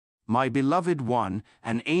My beloved one,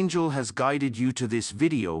 an angel has guided you to this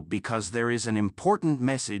video because there is an important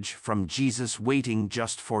message from Jesus waiting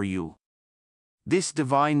just for you. This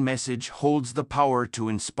divine message holds the power to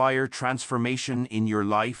inspire transformation in your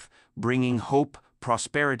life, bringing hope,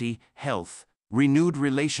 prosperity, health, renewed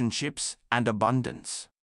relationships, and abundance.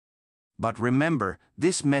 But remember,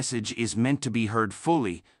 this message is meant to be heard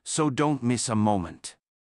fully, so don't miss a moment.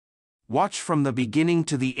 Watch from the beginning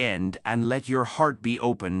to the end and let your heart be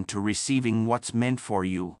open to receiving what's meant for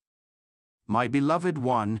you. My beloved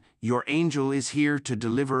one, your angel is here to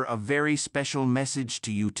deliver a very special message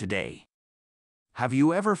to you today. Have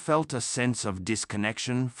you ever felt a sense of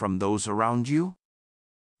disconnection from those around you?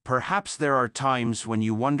 Perhaps there are times when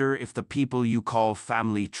you wonder if the people you call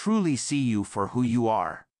family truly see you for who you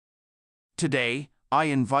are. Today, I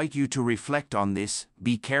invite you to reflect on this.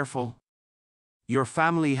 Be careful. Your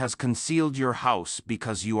family has concealed your house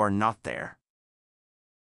because you are not there.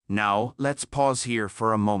 Now, let's pause here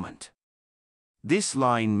for a moment. This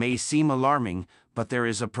line may seem alarming, but there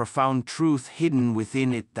is a profound truth hidden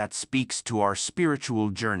within it that speaks to our spiritual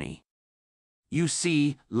journey. You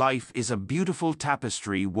see, life is a beautiful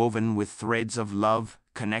tapestry woven with threads of love,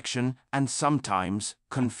 connection, and sometimes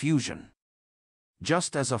confusion.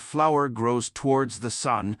 Just as a flower grows towards the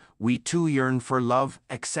sun, we too yearn for love,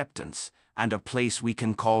 acceptance, and a place we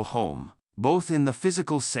can call home, both in the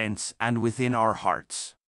physical sense and within our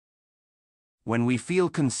hearts. When we feel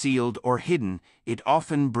concealed or hidden, it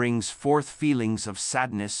often brings forth feelings of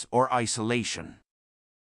sadness or isolation.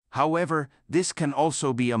 However, this can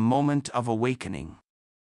also be a moment of awakening.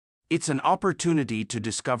 It's an opportunity to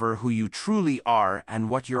discover who you truly are and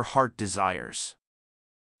what your heart desires.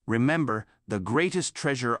 Remember, the greatest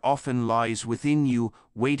treasure often lies within you,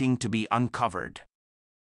 waiting to be uncovered.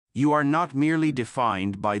 You are not merely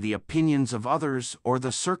defined by the opinions of others or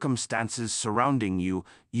the circumstances surrounding you.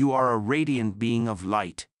 You are a radiant being of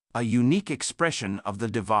light, a unique expression of the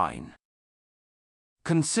divine.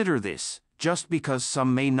 Consider this: just because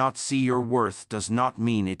some may not see your worth does not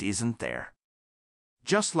mean it isn't there.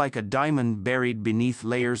 Just like a diamond buried beneath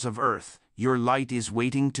layers of earth, your light is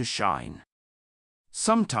waiting to shine.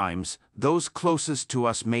 Sometimes, those closest to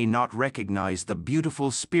us may not recognize the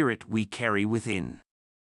beautiful spirit we carry within.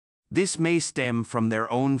 This may stem from their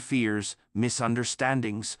own fears,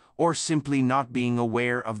 misunderstandings, or simply not being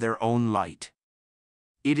aware of their own light.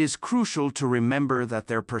 It is crucial to remember that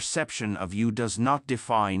their perception of you does not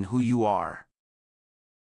define who you are.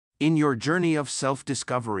 In your journey of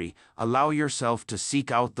self-discovery, allow yourself to seek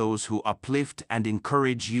out those who uplift and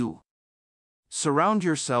encourage you. Surround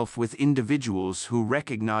yourself with individuals who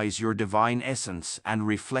recognize your divine essence and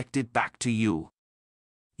reflect it back to you.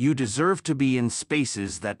 You deserve to be in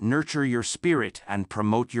spaces that nurture your spirit and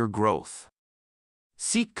promote your growth.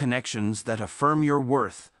 Seek connections that affirm your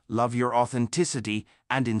worth, love your authenticity,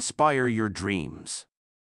 and inspire your dreams.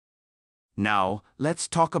 Now, let's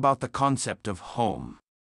talk about the concept of home.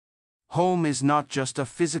 Home is not just a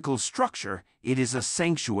physical structure, it is a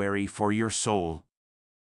sanctuary for your soul.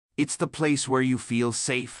 It's the place where you feel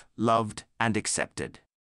safe, loved, and accepted.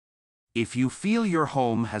 If you feel your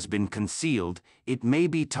home has been concealed, it may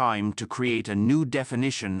be time to create a new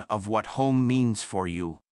definition of what home means for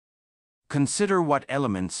you. Consider what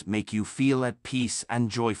elements make you feel at peace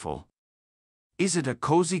and joyful. Is it a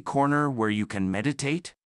cozy corner where you can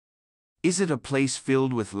meditate? Is it a place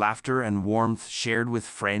filled with laughter and warmth shared with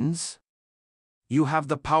friends? You have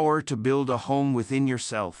the power to build a home within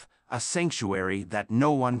yourself, a sanctuary that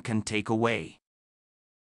no one can take away.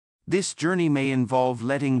 This journey may involve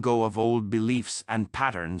letting go of old beliefs and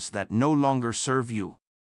patterns that no longer serve you.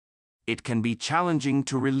 It can be challenging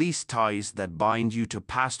to release ties that bind you to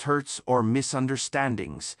past hurts or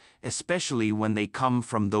misunderstandings, especially when they come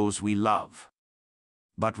from those we love.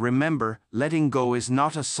 But remember, letting go is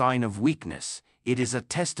not a sign of weakness, it is a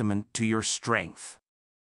testament to your strength.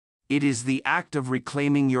 It is the act of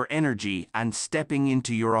reclaiming your energy and stepping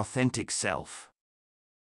into your authentic self.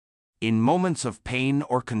 In moments of pain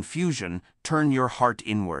or confusion, turn your heart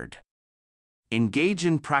inward. Engage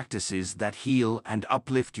in practices that heal and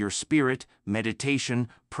uplift your spirit, meditation,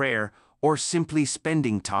 prayer, or simply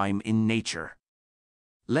spending time in nature.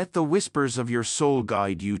 Let the whispers of your soul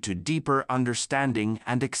guide you to deeper understanding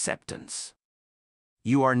and acceptance.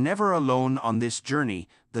 You are never alone on this journey.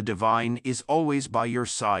 The divine is always by your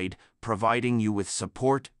side, providing you with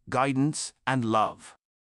support, guidance, and love.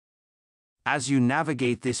 As you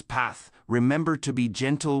navigate this path, remember to be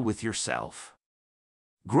gentle with yourself.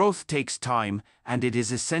 Growth takes time, and it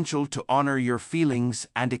is essential to honor your feelings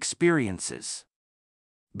and experiences.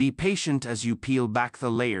 Be patient as you peel back the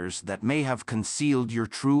layers that may have concealed your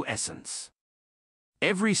true essence.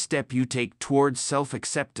 Every step you take towards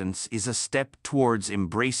self-acceptance is a step towards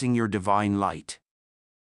embracing your divine light.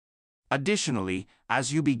 Additionally,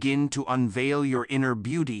 as you begin to unveil your inner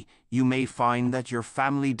beauty, you may find that your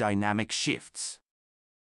family dynamic shifts.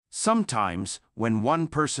 Sometimes, when one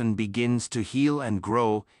person begins to heal and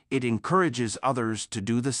grow, it encourages others to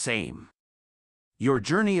do the same. Your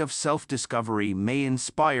journey of self-discovery may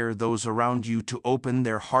inspire those around you to open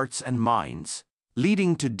their hearts and minds,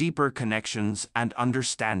 leading to deeper connections and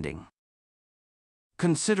understanding.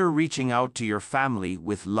 Consider reaching out to your family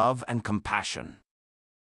with love and compassion.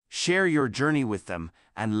 Share your journey with them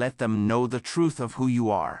and let them know the truth of who you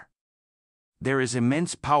are. There is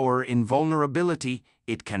immense power in vulnerability.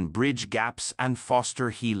 It can bridge gaps and foster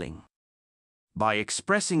healing. By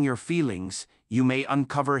expressing your feelings, you may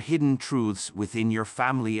uncover hidden truths within your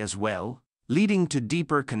family as well, leading to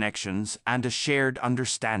deeper connections and a shared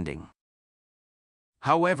understanding.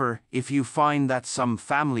 However, if you find that some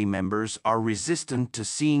family members are resistant to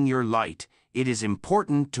seeing your light, it is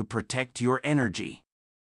important to protect your energy.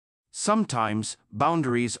 Sometimes,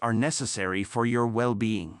 boundaries are necessary for your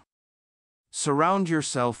well-being. Surround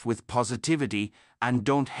yourself with positivity and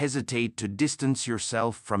don't hesitate to distance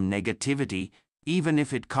yourself from negativity, even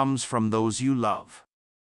if it comes from those you love.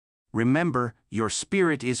 Remember, your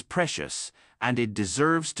spirit is precious, and it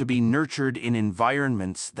deserves to be nurtured in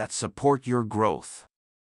environments that support your growth.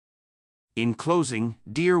 In closing,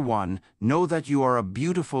 dear one, know that you are a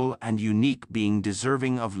beautiful and unique being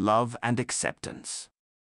deserving of love and acceptance.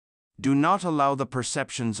 Do not allow the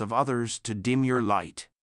perceptions of others to dim your light.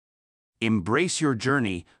 Embrace your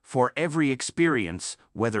journey, for every experience,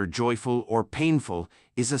 whether joyful or painful,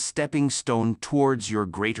 is a stepping stone towards your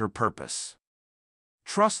greater purpose.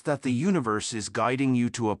 Trust that the universe is guiding you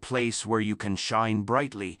to a place where you can shine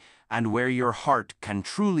brightly and where your heart can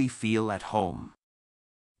truly feel at home.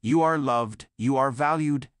 You are loved, you are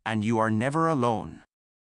valued, and you are never alone.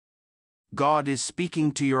 God is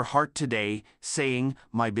speaking to your heart today, saying,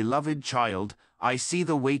 "My beloved child, I see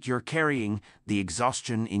the weight you're carrying, the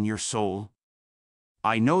exhaustion in your soul.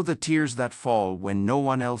 I know the tears that fall when no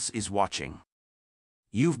one else is watching.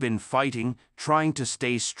 You've been fighting, trying to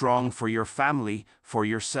stay strong for your family, for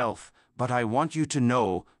yourself, but I want you to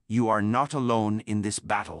know, you are not alone in this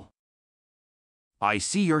battle. I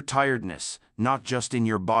see your tiredness, not just in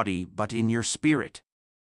your body but in your spirit.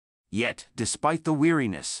 Yet, despite the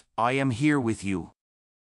weariness, I am here with you.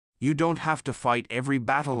 You don't have to fight every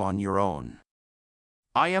battle on your own.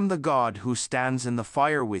 I am the God who stands in the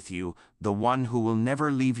fire with you, the one who will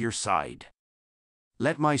never leave your side.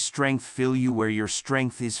 Let my strength fill you where your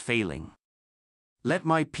strength is failing. Let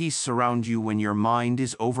my peace surround you when your mind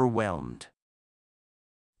is overwhelmed.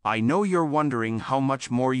 I know you're wondering how much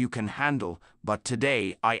more you can handle, but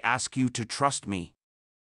today I ask you to trust me.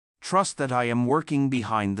 Trust that I am working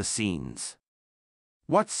behind the scenes.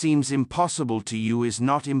 What seems impossible to you is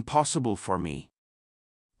not impossible for me.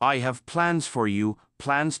 I have plans for you,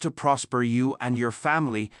 plans to prosper you and your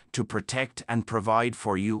family, to protect and provide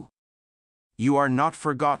for you. You are not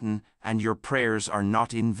forgotten, and your prayers are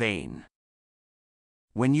not in vain.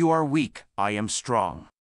 When you are weak, I am strong.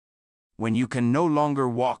 When you can no longer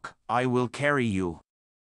walk, I will carry you.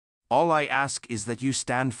 All I ask is that you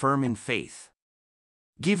stand firm in faith.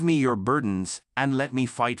 Give me your burdens, and let me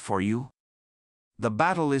fight for you. The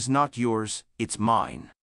battle is not yours, it's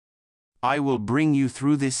mine. I will bring you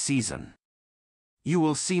through this season. You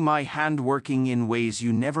will see my hand working in ways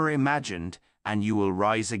you never imagined, and you will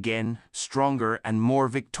rise again, stronger and more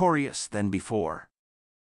victorious than before.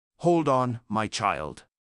 Hold on, my child.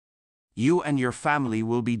 You and your family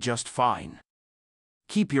will be just fine.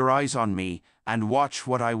 Keep your eyes on me, and watch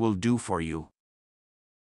what I will do for you.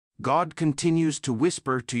 God continues to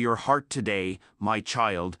whisper to your heart today, my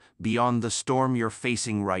child, beyond the storm you're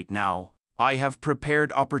facing right now, I have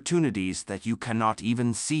prepared opportunities that you cannot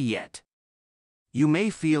even see yet. You may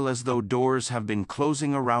feel as though doors have been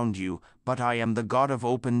closing around you, but I am the God of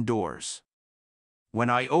open doors. When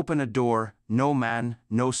I open a door, no man,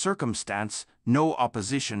 no circumstance, no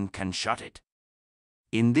opposition can shut it.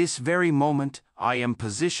 In this very moment, I am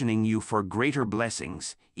positioning you for greater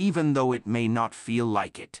blessings, even though it may not feel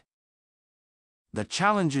like it. The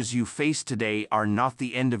challenges you face today are not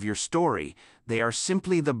the end of your story, they are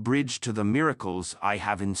simply the bridge to the miracles I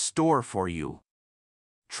have in store for you.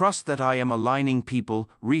 Trust that I am aligning people,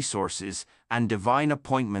 resources, and divine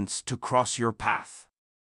appointments to cross your path.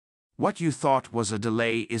 What you thought was a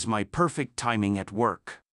delay is my perfect timing at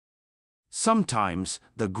work. Sometimes,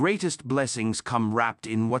 the greatest blessings come wrapped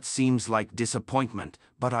in what seems like disappointment,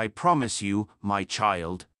 but I promise you, my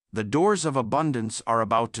child, the doors of abundance are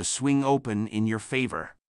about to swing open in your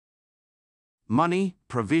favor. Money,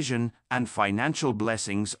 provision, and financial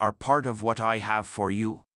blessings are part of what I have for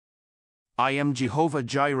you. I am Jehovah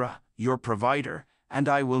Jireh, your provider, and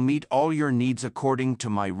I will meet all your needs according to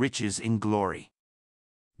my riches in glory.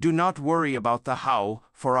 Do not worry about the how,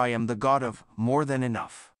 for I am the God of more than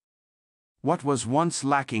enough. What was once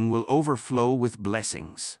lacking will overflow with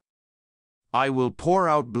blessings. I will pour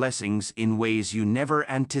out blessings in ways you never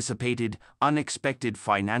anticipated, unexpected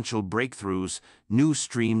financial breakthroughs, new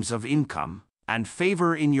streams of income, and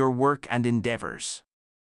favor in your work and endeavors.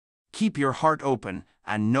 Keep your heart open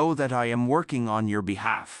and know that I am working on your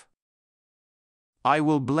behalf. I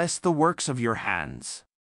will bless the works of your hands.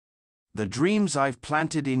 The dreams I've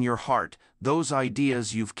planted in your heart, those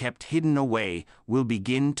ideas you've kept hidden away, will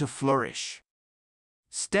begin to flourish.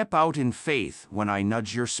 Step out in faith when I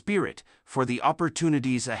nudge your spirit, for the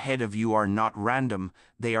opportunities ahead of you are not random,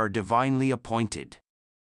 they are divinely appointed.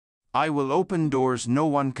 I will open doors no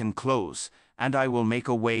one can close, and I will make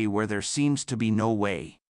a way where there seems to be no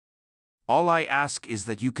way. All I ask is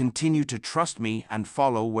that you continue to trust me and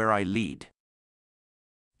follow where I lead.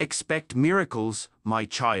 Expect miracles, my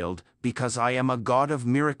child, because I am a God of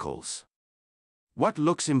miracles. What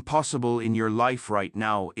looks impossible in your life right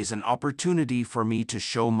now is an opportunity for me to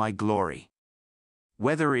show my glory.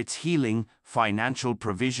 Whether it's healing, financial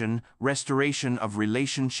provision, restoration of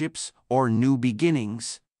relationships, or new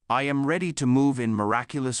beginnings, I am ready to move in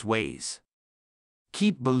miraculous ways.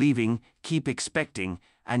 Keep believing, keep expecting,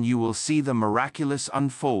 and you will see the miraculous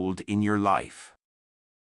unfold in your life.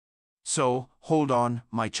 So, hold on,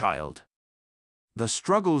 my child. The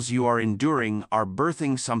struggles you are enduring are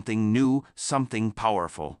birthing something new, something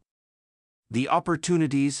powerful. The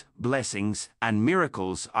opportunities, blessings, and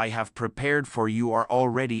miracles I have prepared for you are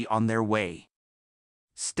already on their way.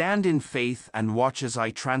 Stand in faith and watch as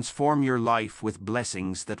I transform your life with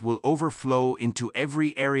blessings that will overflow into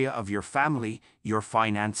every area of your family, your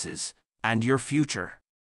finances, and your future.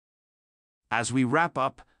 As we wrap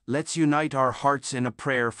up, let's unite our hearts in a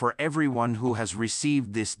prayer for everyone who has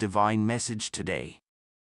received this divine message today.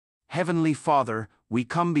 Heavenly Father, we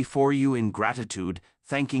come before you in gratitude,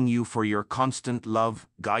 thanking you for your constant love,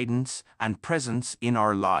 guidance, and presence in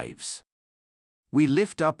our lives. We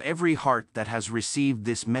lift up every heart that has received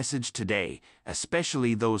this message today,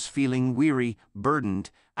 especially those feeling weary, burdened,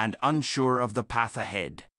 and unsure of the path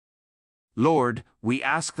ahead. Lord, we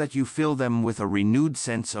ask that you fill them with a renewed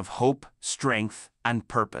sense of hope, strength, and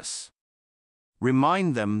purpose.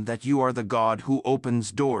 Remind them that you are the God who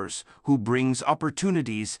opens doors, who brings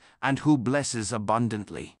opportunities, and who blesses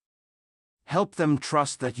abundantly. Help them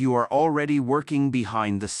trust that you are already working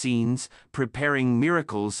behind the scenes, preparing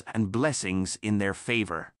miracles and blessings in their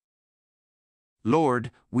favor.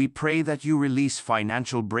 Lord, we pray that you release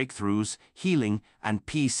financial breakthroughs, healing, and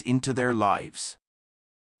peace into their lives.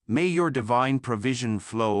 May your divine provision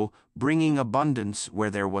flow, bringing abundance where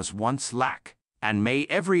there was once lack, and may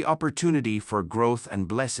every opportunity for growth and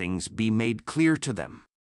blessings be made clear to them.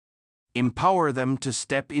 Empower them to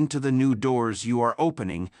step into the new doors you are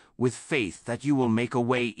opening, with faith that you will make a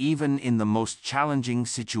way even in the most challenging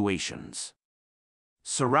situations.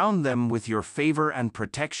 Surround them with your favor and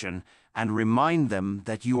protection, and remind them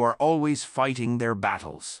that you are always fighting their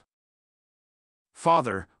battles.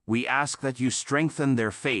 Father, we ask that you strengthen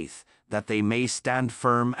their faith, that they may stand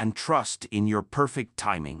firm and trust in your perfect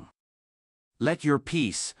timing. Let your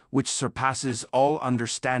peace, which surpasses all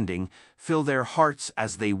understanding, fill their hearts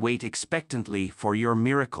as they wait expectantly for your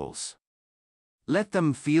miracles. Let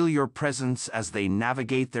them feel your presence as they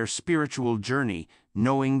navigate their spiritual journey,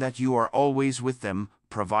 knowing that you are always with them,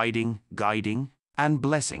 providing, guiding, and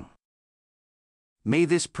blessing. May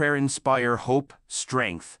this prayer inspire hope,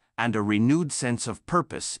 strength, and a renewed sense of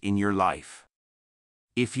purpose in your life.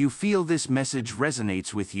 If you feel this message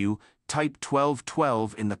resonates with you, type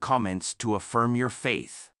 1212 in the comments to affirm your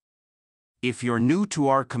faith. If you're new to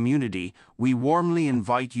our community, we warmly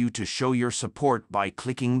invite you to show your support by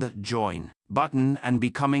clicking the Join button and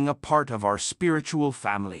becoming a part of our spiritual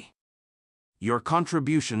family. Your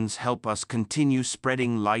contributions help us continue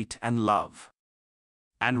spreading light and love.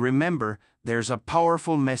 And remember, there's a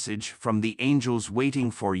powerful message from the angels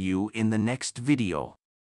waiting for you in the next video.